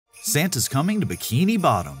Santa's coming to Bikini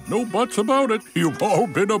Bottom. No buts about it. You've all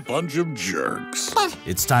been a bunch of jerks.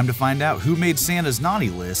 It's time to find out who made Santa's naughty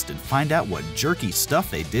list and find out what jerky stuff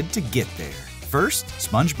they did to get there. First,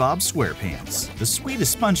 SpongeBob SquarePants. The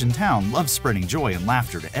sweetest sponge in town loves spreading joy and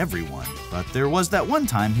laughter to everyone. But there was that one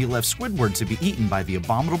time he left Squidward to be eaten by the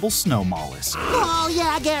abominable snow mollusk. Oh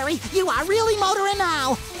yeah, Gary, you are really motoring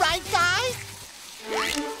now. Right, guys?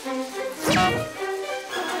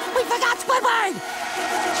 We forgot Squidward!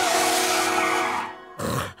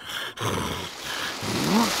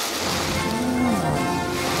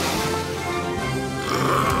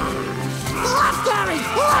 Left, Gary!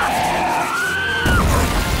 Left!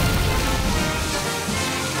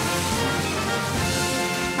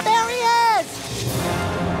 There he is!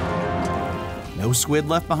 No squid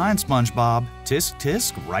left behind, SpongeBob. Tisk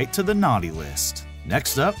tisk right to the naughty list.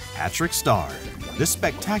 Next up, Patrick Star. This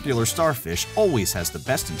spectacular starfish always has the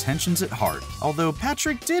best intentions at heart, although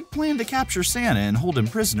Patrick did plan to capture Santa and hold him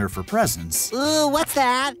prisoner for presents. Ooh, what's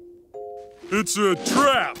that? It's a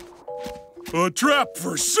trap. A trap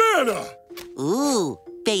for Santa. Ooh,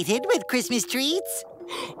 baited with Christmas treats?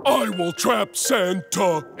 I will trap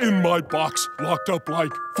Santa in my box, locked up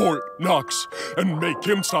like Fort Knox, and make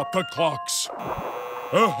him stop the clocks.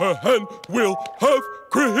 And we'll have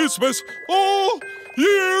Christmas all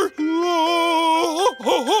year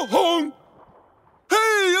long.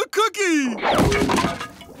 Hey, a cookie!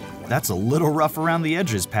 That's a little rough around the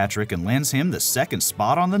edges, Patrick, and lands him the second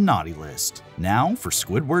spot on the naughty list. Now for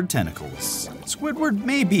Squidward Tentacles. Squidward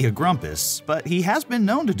may be a grumpus, but he has been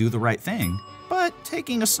known to do the right thing. But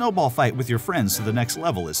taking a snowball fight with your friends to the next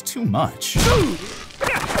level is too much.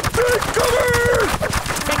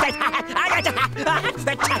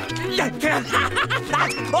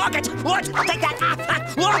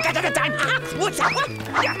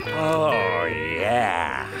 Oh,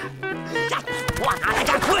 yeah.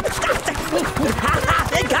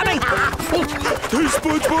 Hey,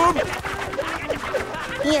 SpongeBob!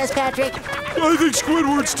 Yes, Patrick? I think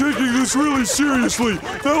Squidward's taking this really seriously.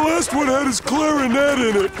 That last one had his clarinet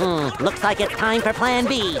in it. Looks like it's time for Plan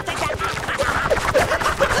B.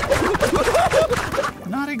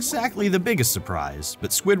 Not exactly the biggest surprise,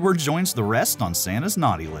 but Squidward joins the rest on Santa's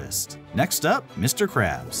naughty list. Next up, Mr.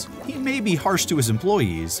 Krabs. He may be harsh to his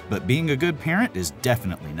employees, but being a good parent is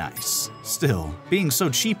definitely nice. Still, being so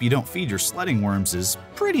cheap you don't feed your sledding worms is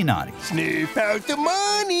pretty naughty. Sniff out the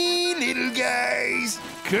money, little guys.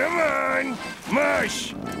 Come on,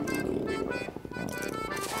 mush.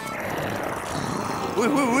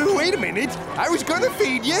 Wait a minute. I was gonna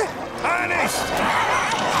feed you. Honest.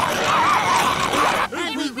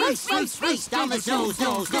 And we race down the snow.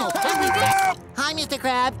 And we race. Hi, Mr.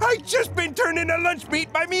 Krabs. I just been turned into lunch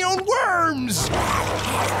meat by me own worms. Oh!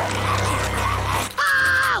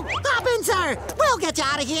 Hop in, sir. We'll get you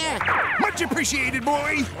out of here. Much appreciated,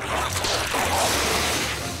 boy.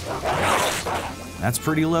 That's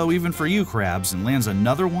pretty low even for you, Krabs, and lands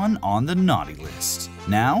another one on the naughty list.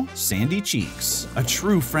 Now, Sandy Cheeks. A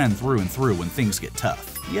true friend through and through when things get tough.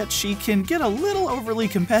 Yet she can get a little overly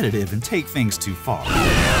competitive and take things too far.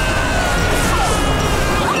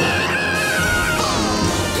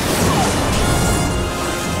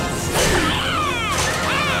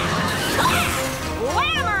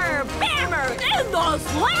 Whammer, bammer, and the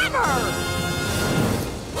slammer!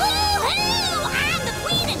 Woohoo! I'm the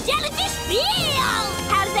queen of jellyfish field!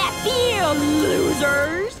 How does that feel,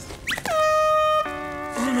 losers?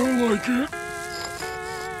 I don't like it.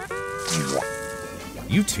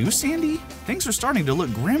 You too, Sandy? Things are starting to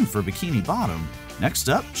look grim for Bikini Bottom. Next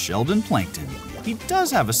up, Sheldon Plankton. He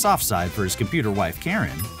does have a soft side for his computer wife,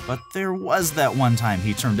 Karen, but there was that one time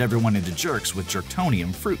he turned everyone into jerks with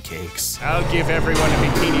Jerktonium fruitcakes. I'll give everyone in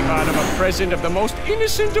Bikini Bottom a present of the most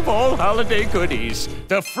innocent of all holiday goodies,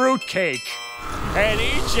 the fruitcake. And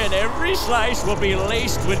each and every slice will be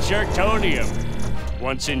laced with Jerktonium.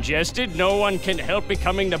 Once ingested, no one can help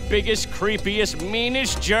becoming the biggest, creepiest,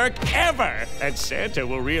 meanest jerk ever. And Santa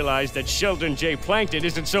will realize that Sheldon J. Plankton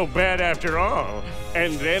isn't so bad after all.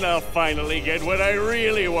 And then I'll finally get what I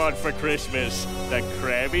really want for Christmas, the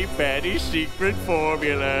Krabby Patty secret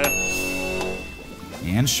formula.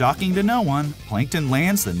 And shocking to no one, Plankton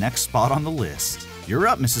lands the next spot on the list. You're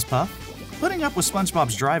up, Mrs. Puff. Putting up with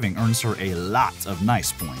SpongeBob's driving earns her a lot of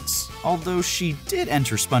nice points, although she did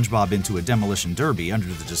enter SpongeBob into a demolition derby under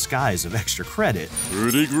the disguise of extra credit.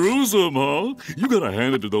 Pretty gruesome, huh? You gotta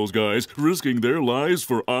hand it to those guys, risking their lives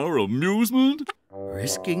for our amusement.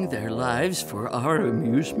 Risking their lives for our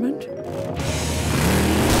amusement?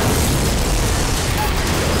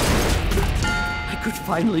 I could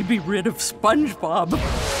finally be rid of SpongeBob.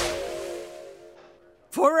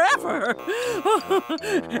 forever.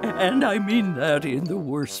 And I mean that in the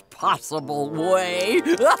worst possible way.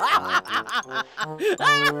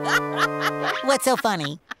 What's so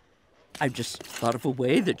funny? I just thought of a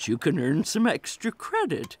way that you can earn some extra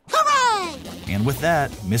credit. Hooray! And with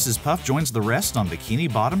that, Mrs. Puff joins the rest on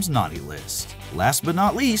Bikini Bottom's naughty list. Last but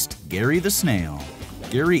not least, Gary the Snail.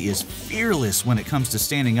 Gary is fearless when it comes to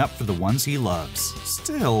standing up for the ones he loves.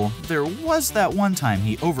 Still, there was that one time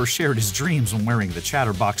he overshared his dreams when wearing the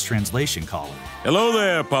Chatterbox translation collar. Hello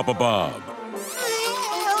there, Papa Bob.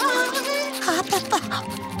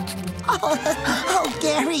 Oh,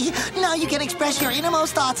 Gary, now you can express your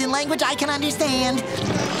innermost thoughts in language I can understand.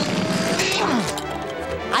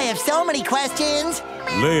 I have so many questions.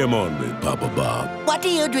 Lay 'em on me, Papa Bob. What do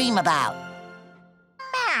you dream about?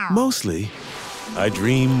 Mostly, I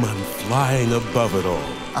dream I'm flying above it all,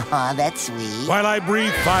 Aw, that's sweet. while I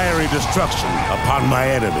breathe fiery destruction upon my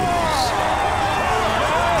enemies.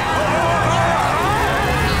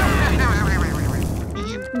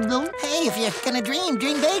 Hey, if you're gonna dream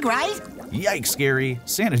big, right? Yikes, Gary.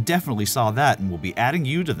 Santa definitely saw that and will be adding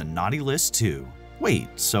you to the naughty list too. Wait,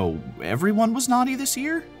 so everyone was naughty this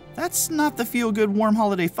year? That's not the feel-good warm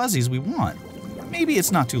holiday fuzzies we want. Maybe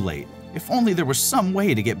it's not too late. If only there was some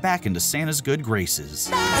way to get back into Santa's good graces.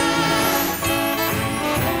 When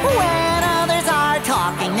others are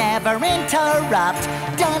talking, never interrupt.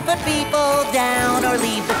 Don't put people down or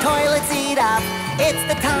leave the toilet seat up. It's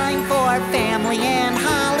the time for family and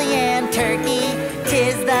holly and turkey.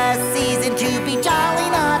 'Tis the season to be jolly,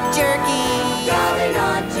 not jerky. Jolly,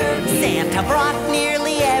 not jerky. Santa brought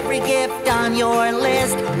nearly every gift on your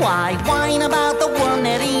list. Why whine about the one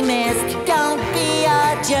that he missed? Don't be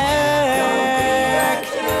a jerk.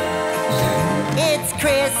 It's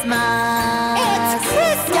Christmas. It's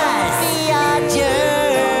Christmas. Don't be a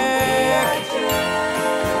jerk.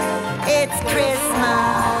 It's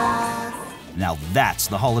Christmas. Now that's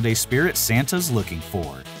the holiday spirit Santa's looking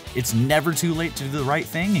for. It's never too late to do the right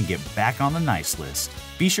thing and get back on the nice list.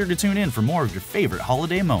 Be sure to tune in for more of your favorite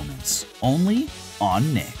holiday moments, only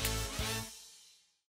on Nick.